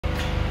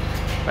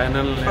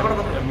Panel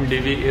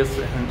MDV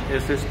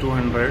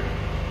SS200.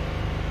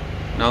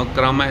 Now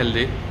Krama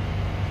healthy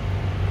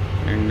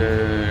and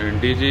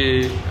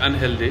DG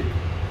unhealthy.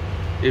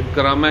 If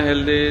Krama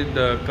healthy,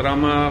 the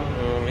Krama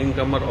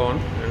incomer on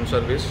and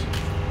service.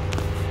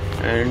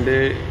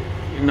 And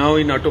now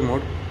in auto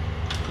mode.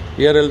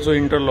 Here also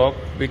interlock.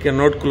 We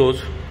cannot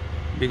close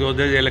because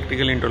there is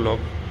electrical interlock.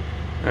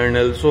 And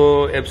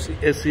also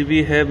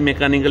ACB have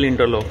mechanical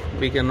interlock.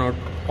 We cannot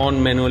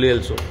on manually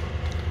also.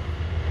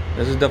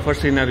 This is the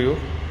first scenario.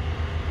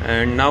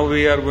 And now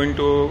we are going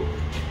to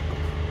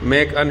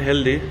make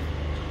unhealthy,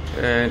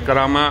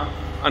 Krama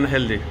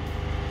unhealthy.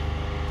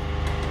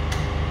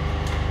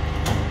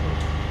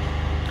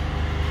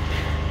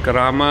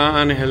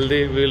 Krama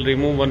unhealthy will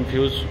remove one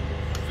fuse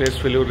phase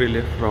failure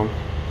relay from.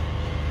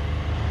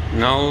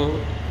 Now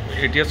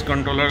ATS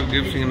controller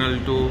gives signal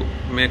to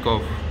make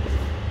off.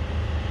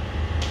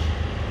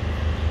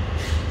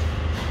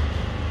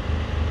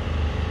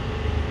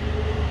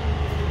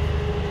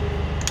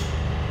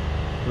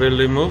 Will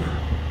remove,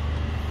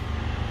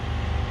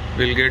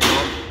 will get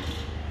off.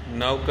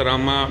 Now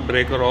Krama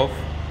breaker off.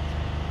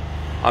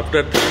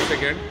 After 3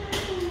 seconds,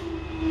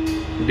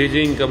 DG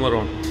incomer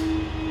on.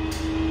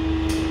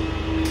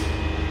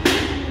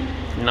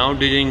 Now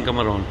DG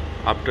incomer on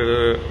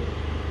after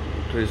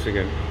 3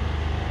 seconds.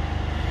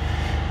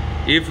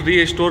 If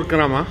restore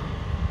Krama,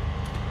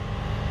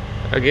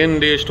 again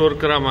restore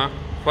Krama.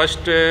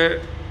 First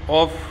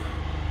off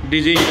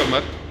DG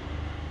incomer,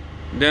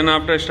 then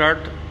after start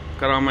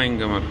Krama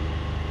incomer.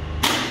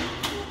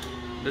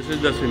 This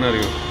is the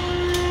scenario.